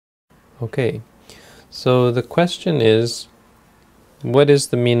Okay, so the question is, what is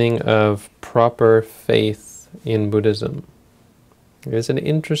the meaning of proper faith in Buddhism? It's an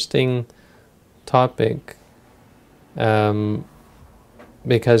interesting topic because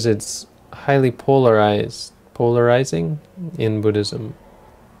it's highly polarizing in Buddhism.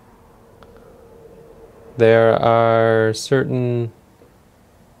 There are certain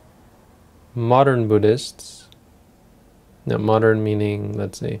modern Buddhists, now modern meaning,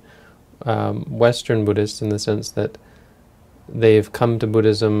 let's say, Western Buddhists, in the sense that they've come to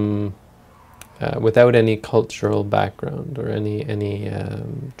Buddhism without any cultural background or any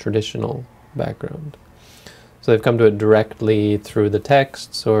traditional background. So they've come to it directly through the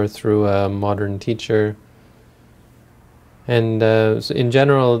texts or through a modern teacher. And so in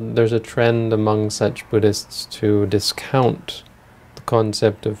general, there's a trend among such Buddhists to discount the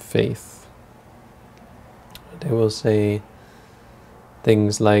concept of faith. They will say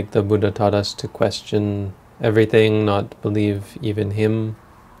things like, the Buddha taught us to question everything, not believe even him.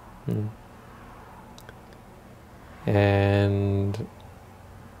 And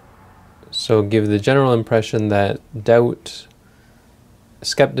so give the general impression that doubt,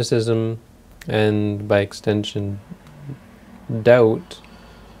 skepticism, and by extension doubt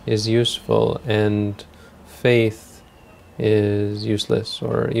is useful, and faith is useless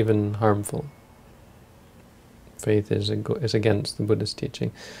or even harmful. Faith is against the Buddhist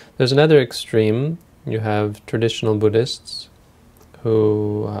teaching. There's another extreme. You have traditional Buddhists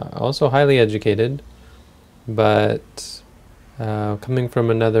who are also highly educated, but coming from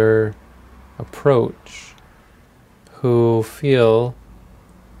another approach, who feel,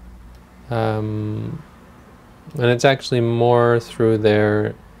 and it's actually more through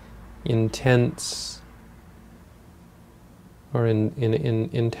their intense or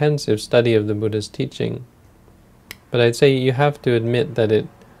intensive study of the Buddha's teaching. But I'd say you have to admit that it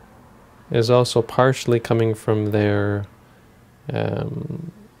is also partially coming from their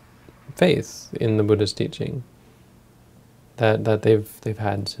faith in the Buddha's teaching that they've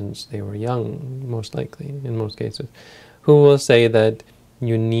had since they were young, most likely, in most cases, who will say that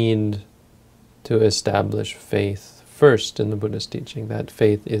you need to establish faith first in the Buddha's teaching, that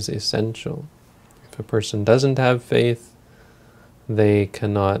faith is essential. If a person doesn't have faith, they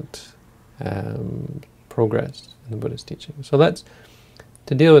cannot progress in the Buddha's teaching. So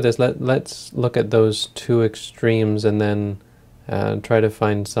to deal with this, let's look at those two extremes and then try to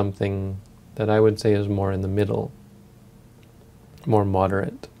find something that I would say is more in the middle, more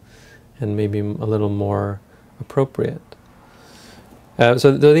moderate, and maybe a little more appropriate.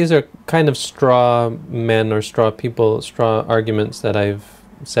 So these are kind of straw men or straw arguments that I've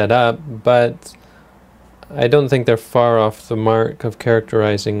set up, but I don't think they're far off the mark of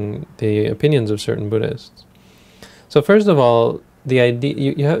characterizing the opinions of certain Buddhists. So first of all, the idea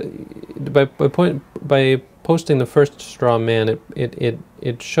you have by posting the first straw man,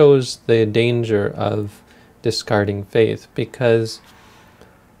 it shows the danger of discarding faith, because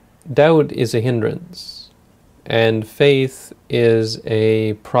doubt is a hindrance and faith is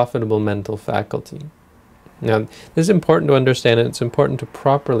a profitable mental faculty. Now, this is important to understand, and it's important to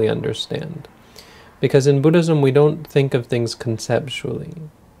properly understand, because in Buddhism we don't think of things conceptually.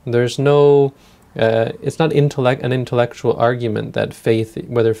 There's no it's not an intellectual argument that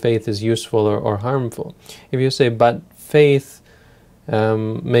whether faith is useful or harmful. If you say, but faith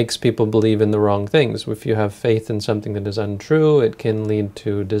makes people believe in the wrong things. If you have faith in something that is untrue, it can lead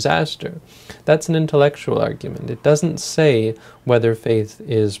to disaster. That's an intellectual argument. It doesn't say whether faith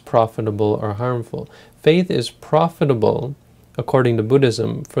is profitable or harmful. Faith is profitable, according to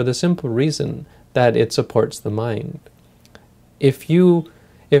Buddhism, for the simple reason that it supports the mind. If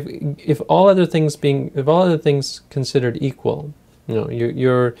all other things considered equal,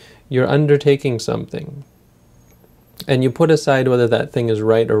 you're undertaking something, and you put aside whether that thing is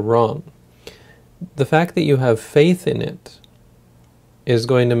right or wrong, the fact that you have faith in it is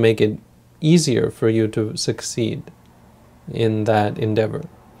going to make it easier for you to succeed in that endeavor.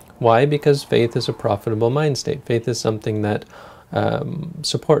 Why? Because faith is a profitable mind state. Faith is something that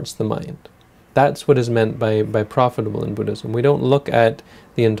supports the mind. That's what is meant by profitable in Buddhism. We don't look at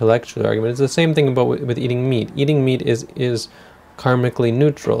the intellectual argument. It's the same thing with eating meat. Eating meat is karmically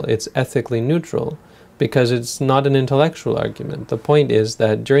neutral. It's ethically neutral, because it's not an intellectual argument. The point is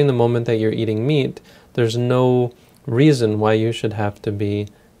that during the moment that you're eating meat, there's no reason why you should have to be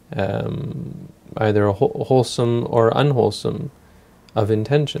either wholesome or unwholesome of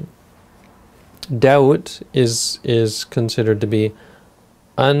intention. Doubt is considered to be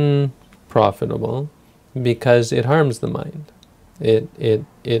unprofitable because it harms the mind. It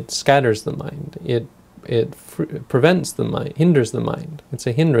scatters the mind. prevents the mind, hinders the mind. It's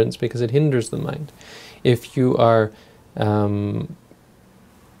a hindrance because it hinders the mind. If you are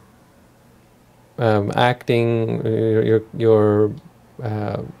acting, you're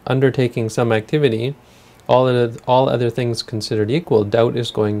undertaking some activity, all other things considered equal, doubt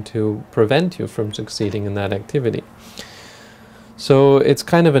is going to prevent you from succeeding in that activity. So it's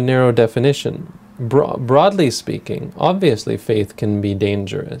kind of a narrow definition. Broadly speaking, obviously faith can be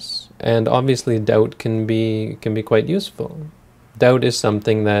dangerous, and obviously doubt can be quite useful. Doubt is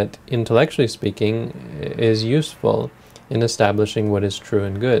something that, intellectually speaking, is useful in establishing what is true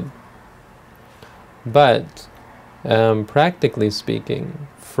and good. But practically speaking,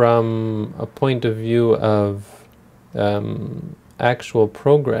 from a point of view of actual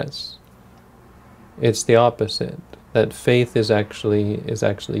progress, it's the opposite. That faith is actually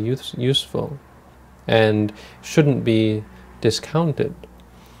useful and shouldn't be discounted.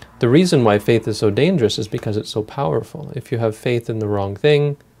 The reason why faith is so dangerous is because it's so powerful. If you have faith in the wrong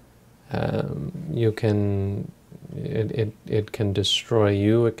thing, it can destroy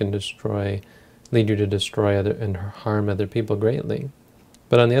you. It can lead you to destroy and harm other people greatly.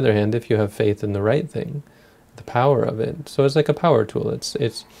 But on the other hand, if you have faith in the right thing, the power of it, so it's like a power tool.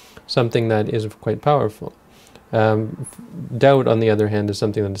 It's something that is quite powerful. Doubt, on the other hand, is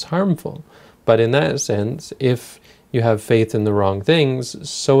something that is harmful. But in that sense, if you have faith in the wrong things,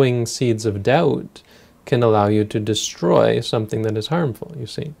 sowing seeds of doubt can allow you to destroy something that is harmful, you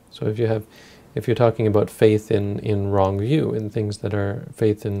see. So if you're talking about faith in wrong view, in things that are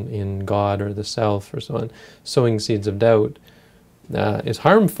faith in God or the self or so on, sowing seeds of doubt is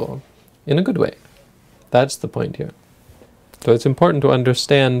harmful in a good way. That's the point here. So it's important to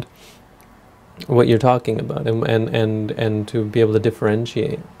understand what you're talking about and to be able to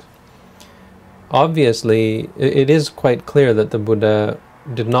differentiate. Obviously, it is quite clear that the Buddha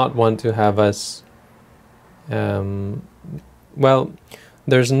did not want to have us, well,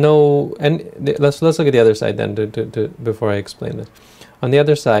 there's no, and let's look at the other side then before I explain this. On the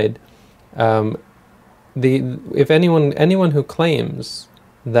other side, if anyone who claims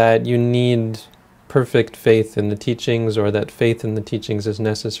that you need perfect faith in the teachings, or that faith in the teachings is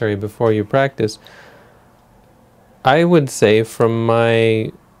necessary before you practice, I would say, from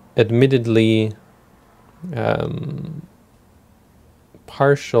my admittedly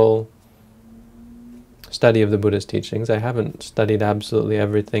partial study of the Buddha's teachings, I haven't studied absolutely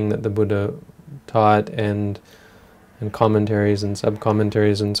everything that the Buddha taught, and commentaries and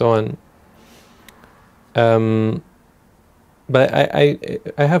sub-commentaries and so on. But I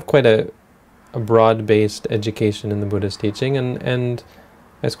have quite a broad-based education in the Buddha's teaching, and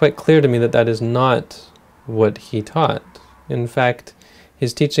it's quite clear to me that that is not what he taught. In fact,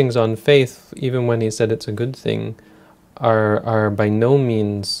 his teachings on faith, even when he said it's a good thing, are by no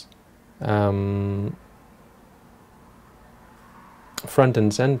means front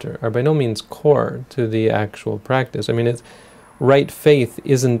and center, are by no means core to the actual practice. I mean, right faith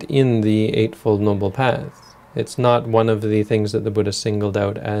isn't in the Eightfold Noble Path. It's not one of the things that the Buddha singled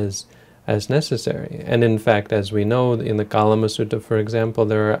out as necessary. And in fact, as we know, in the Kalama Sutta, for example,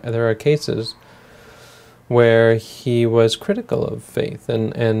 there are cases where he was critical of faith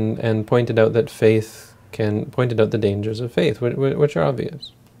and pointed out that pointed out the dangers of faith, which are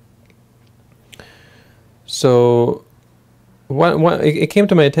obvious. So this came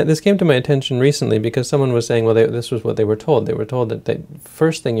to my attention recently because someone was saying, well, this was what they were told. They were told that the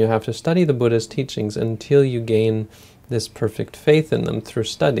first thing, you have to study the Buddha's teachings until you gain this perfect faith in them through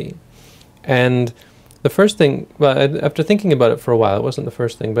study. And the first thing, well, after thinking about it for a while, it wasn't the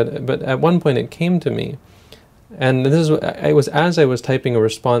first thing, but at one point it came to me, and it was as I was typing a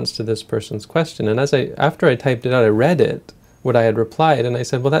response to this person's question, and after I typed it out, I read it, what I had replied, and I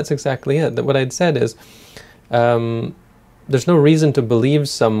said, well, that's exactly it. That what I'd said is, there's no reason to believe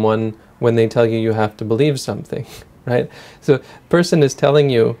someone when they tell you you have to believe something, right? So the person is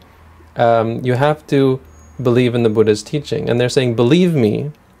telling you, you have to believe in the Buddha's teaching, and they're saying, believe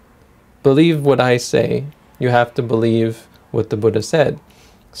me, believe what I say, you have to believe what the Buddha said.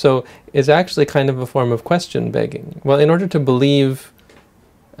 So it's actually kind of a form of question begging. Well, in order to believe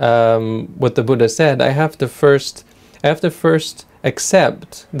what the Buddha said, I have to first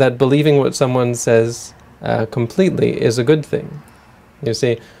accept that believing what someone says completely is a good thing. You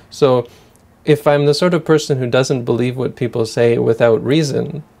see? So if I'm the sort of person who doesn't believe what people say without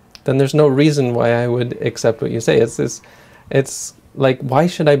reason, then there's no reason why I would accept what you say. It's like, why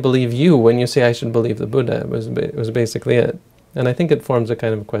should I believe you when you say I should believe the Buddha? It was basically it. And I think it forms a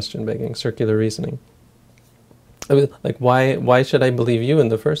kind of question-begging, circular reasoning. I mean, like, why should I believe you in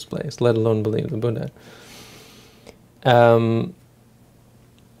the first place, let alone believe the Buddha? And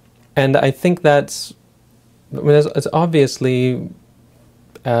I think that's I mean, it's obviously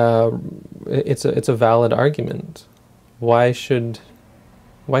it's a valid argument. Why should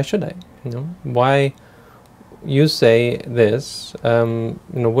I? You know, why you say this? You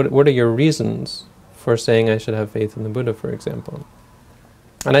know, what are your reasons for saying I should have faith in the Buddha, for example?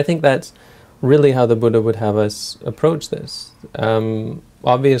 And I think that's really how the Buddha would have us approach this.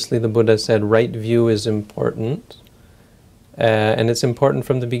 Obviously, the Buddha said right view is important, and it's important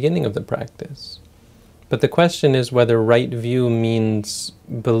from the beginning of the practice. But the question is whether right view means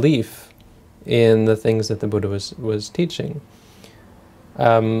belief in the things that the Buddha was teaching.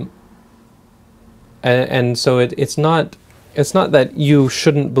 And so it's not that you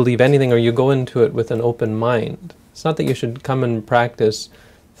shouldn't believe anything or you go into it with an open mind. It's not that you should come and practice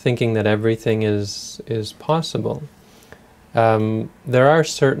thinking that everything is possible. There are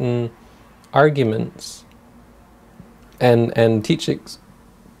certain arguments and teachings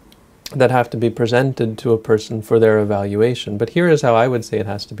that have to be presented to a person for their evaluation. But here is how I would say it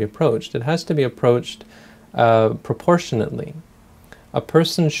has to be approached. It has to be approached proportionately. A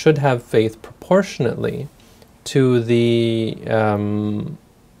person should have faith proportionately to the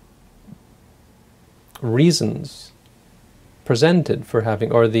reasons presented for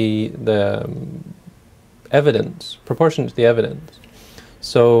having, or the evidence, proportionate to the evidence.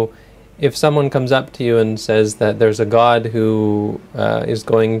 So if someone comes up to you and says that there's a God who is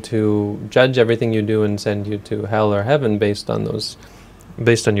going to judge everything you do and send you to hell or heaven based on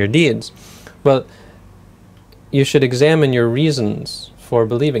your deeds, well, you should examine your reasons for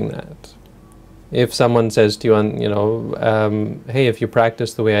believing that. If someone says to you, hey, if you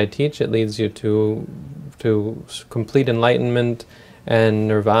practice the way I teach, it leads you to complete enlightenment and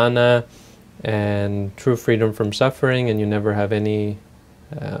nirvana and true freedom from suffering, and you never have any,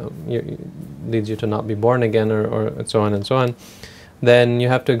 leads you to not be born again, or so on and so on, then you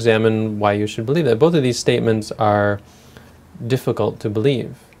have to examine why you should believe that. Both of these statements are difficult to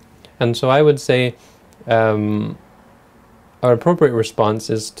believe. And so I would say our appropriate response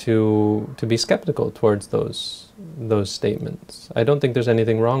is to be skeptical towards those statements. I don't think there's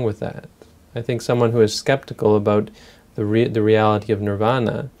anything wrong with that. I think someone who is skeptical about the reality of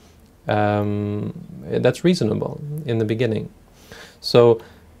nirvana, that's reasonable in the beginning. So,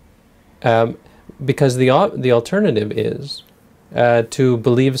 because the alternative is to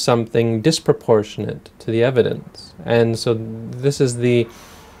believe something disproportionate to the evidence, and so this is the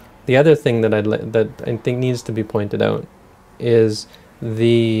other thing that I think needs to be pointed out, is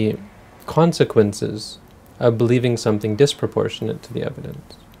the consequences of believing something disproportionate to the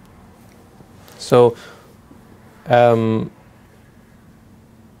evidence. So,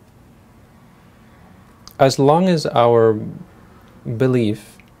 as long as our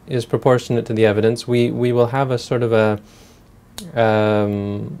belief is proportionate to the evidence, we will have a sort of a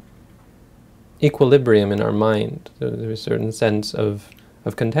equilibrium in our mind. There's a certain sense of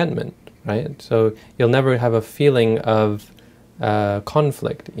contentment, right? So you'll never have a feeling of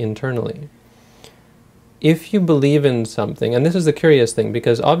conflict internally. If you believe in something, and this is the curious thing,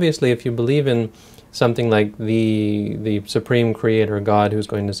 because obviously if you believe in something like the supreme creator God who's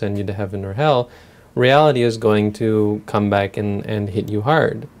going to send you to heaven or hell, reality is going to come back and hit you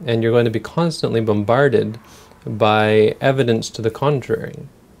hard, and you're going to be constantly bombarded by evidence to the contrary.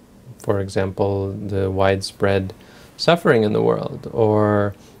 For example, the widespread suffering in the world,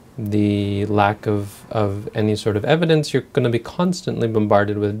 or the lack of any sort of evidence. You're going to be constantly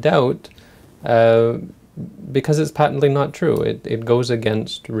bombarded with doubt because it's patently not true. It goes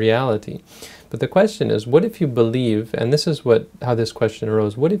against reality. But the question is, what if you believe, and this is how this question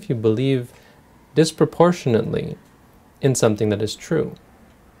arose, what if you believe disproportionately in something that is true?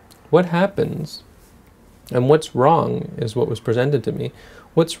 What happens, and what's wrong is what was presented to me.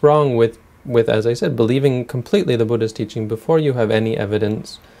 What's wrong with, as I said, believing completely the Buddha's teaching before you have any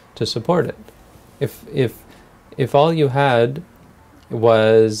evidence to support it? If all you had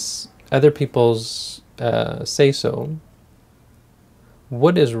was other people's say-so,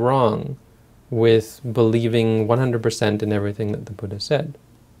 what is wrong with believing 100% in everything that the Buddha said?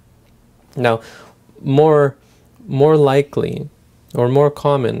 Now, more likely, or more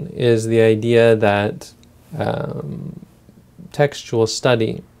common, is the idea that textual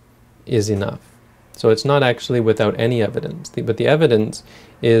study is enough. So it's not actually without any evidence, but the evidence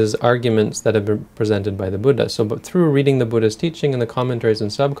is arguments that have been presented by the Buddha. So but through reading the Buddha's teaching and the commentaries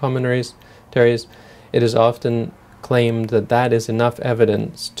and sub-commentaries, it is often claimed that that is enough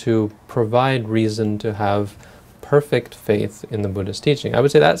evidence to provide reason to have perfect faith in the Buddha's teaching. I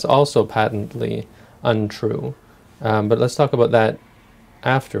would say that's also patently untrue. But let's talk about that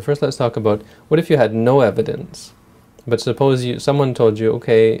after. First, let's talk about, what if you had no evidence? But suppose someone told you,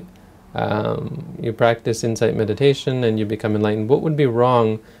 okay, You practice insight meditation and you become enlightened. What would be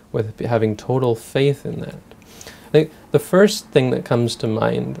wrong with having total faith in that? I think the first thing that comes to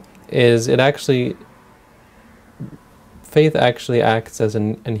mind is faith actually acts as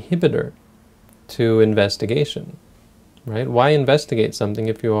an inhibitor to investigation, right? Why investigate something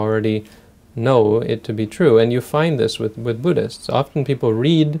if you already know it to be true? And you find this with Buddhists. Often people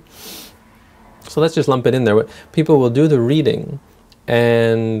read, so let's just lump it in there. People will do the reading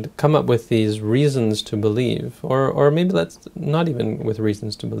and come up with these reasons to believe, or maybe that's not even with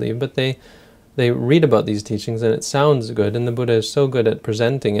reasons to believe, but they read about these teachings and it sounds good, and the Buddha is so good at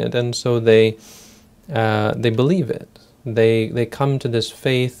presenting it, and so they believe it. They come to this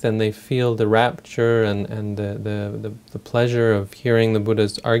faith and they feel the rapture and the pleasure of hearing the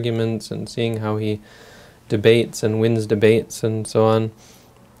Buddha's arguments and seeing how he debates and wins debates and so on.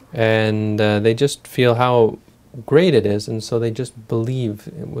 And they just feel how great it is, and so they just believe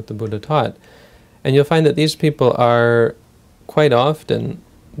in what the Buddha taught. And you'll find that these people are quite often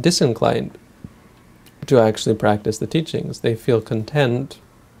disinclined to actually practice the teachings. They feel content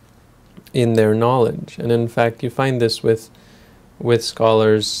in their knowledge. And in fact, you find this with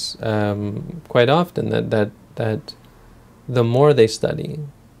scholars quite often, that the more they study,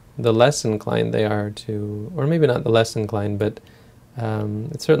 the less inclined they are to, or maybe not the less inclined, but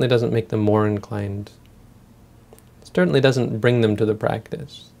it certainly doesn't make them more inclined. It certainly doesn't bring them to the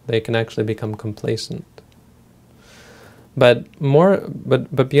practice. They can actually become complacent. But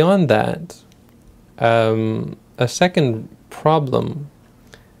beyond that, a second problem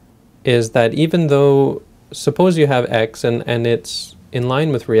is that even though, suppose you have X and it's in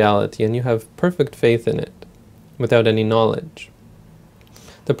line with reality and you have perfect faith in it without any knowledge,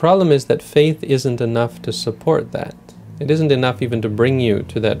 the problem is that faith isn't enough to support that. It isn't enough even to bring you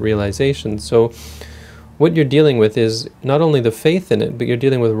to that realization. So what you're dealing with is not only the faith in it, but you're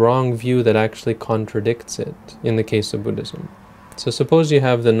dealing with wrong view that actually contradicts it in the case of Buddhism. So suppose you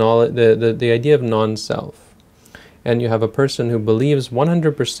have the knowledge, the idea of non-self, and you have a person who believes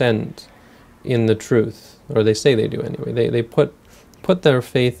 100% in the truth, or they say they do anyway. They put their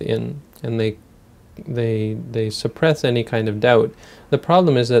faith in, and they suppress any kind of doubt. The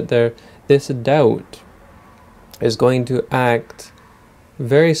problem is that this doubt is going to act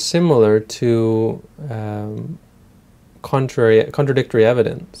very similar to contradictory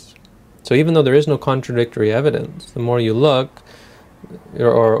evidence. So even though there is no contradictory evidence, the more you look,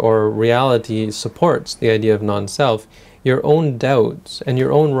 or reality supports the idea of non-self, your own doubts and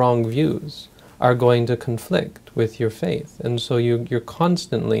your own wrong views are going to conflict with your faith. And so you're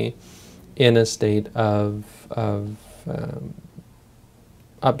constantly in a state of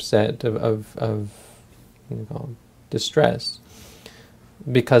upset, of distress,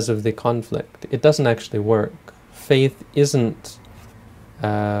 because of the conflict. It doesn't actually work. Faith isn't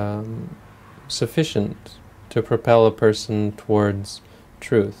sufficient to propel a person towards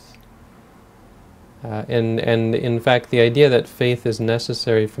truth. And in fact, the idea that faith is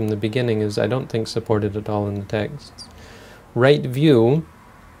necessary from the beginning is, I don't think, supported at all in the texts. Right view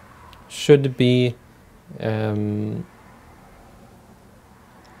should be an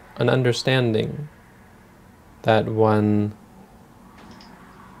understanding that one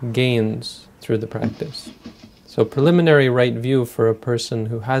gains through the practice. So preliminary right view for a person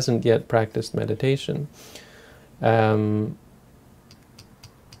who hasn't yet practiced meditation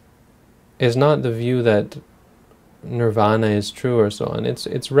is not the view that nirvana is true or so on.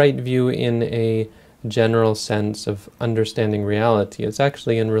 It's right view in a general sense of understanding reality. It's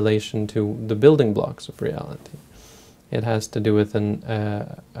actually in relation to the building blocks of reality. It has to do with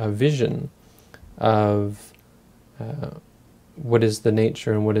a vision of what is the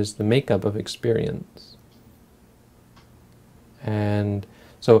nature and what is the makeup of experience. And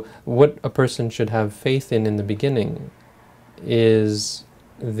so what a person should have faith in the beginning is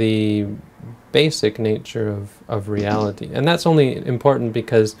the basic nature of reality. And that's only important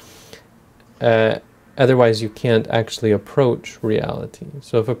because otherwise you can't actually approach reality.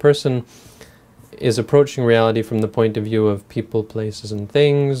 So if a person is approaching reality from the point of view of people, places, and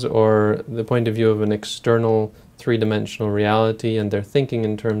things, or the point of view of an external three-dimensional reality, and they're thinking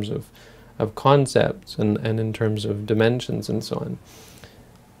in terms of concepts and in terms of dimensions and so on,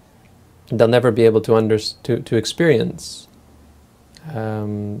 they'll never be able to experience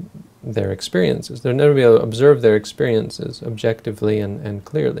their experiences. They'll never be able to observe their experiences objectively and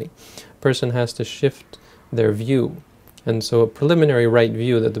clearly. A person has to shift their view. And so a preliminary right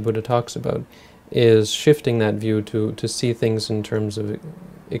view that the Buddha talks about is shifting that view to see things in terms of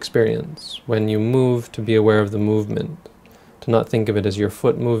experience. When you move, to be aware of the movement, to not think of it as your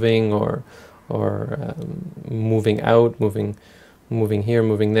foot moving or moving out, moving moving here,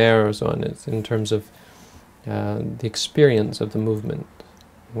 moving there, or so on. It's in terms of the experience of the movement.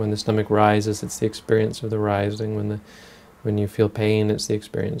 When the stomach rises, it's the experience of the rising. When you feel pain, it's the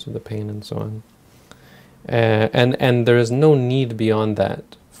experience of the pain, and so on. And there is no need beyond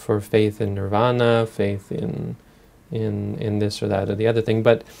that for faith in nirvana, faith in this or that or the other thing.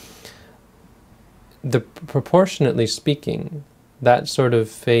 But proportionately speaking, that sort of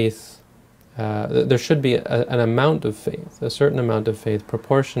faith, there should be an amount of faith, a certain amount of faith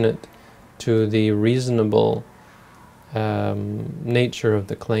proportionate to the reasonable nature of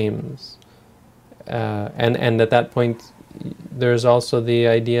the claims. And at that point, there's also the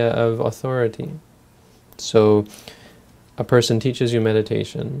idea of authority. So a person teaches you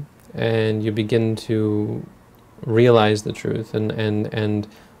meditation, and you begin to realize the truth, and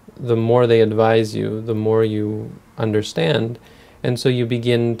the more they advise you, the more you understand, and so you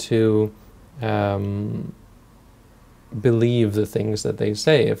begin to believe the things that they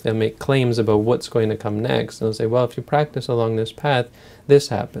say. If they make claims about what's going to come next, they'll say, well, if you practice along this path, this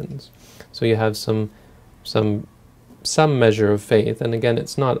happens. So you have some measure of faith, and again,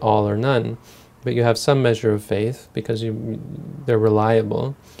 it's not all or none, but you have some measure of faith because they're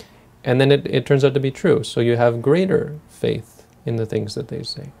reliable, and then it turns out to be true. So you have greater faith in the things that they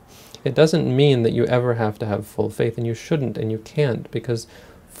say. It doesn't mean that you ever have to have full faith, and you shouldn't and you can't, because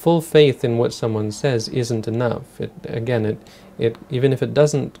full faith in what someone says isn't enough. Even if it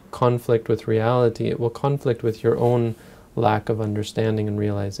doesn't conflict with reality, it will conflict with your own lack of understanding and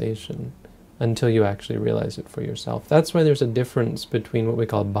realization until you actually realize it for yourself. That's why there's a difference between what we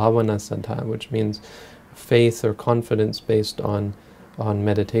call bhavana saddha, which means faith or confidence based on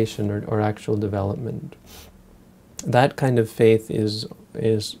meditation or actual development. That kind of faith is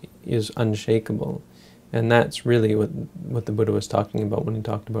unshakable. And that's really what the Buddha was talking about when he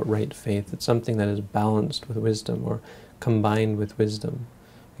talked about right faith. It's something that is balanced with wisdom or combined with wisdom,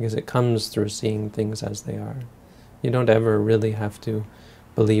 because it comes through seeing things as they are. You don't ever really have to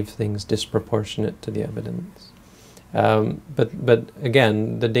believe things disproportionate to the evidence. But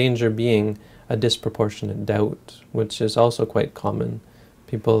again, the danger being a disproportionate doubt, which is also quite common.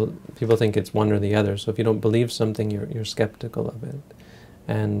 People think it's one or the other. So if you don't believe something, you're skeptical of it.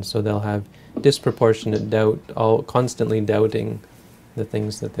 And so they'll have disproportionate doubt, constantly doubting the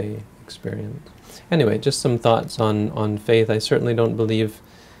things that they experience. Anyway, just some thoughts on faith. I certainly don't believe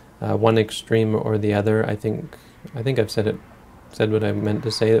one extreme or the other. I think I've said what I meant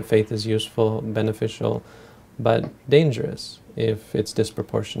to say, that faith is useful, beneficial, but dangerous if it's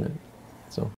disproportionate.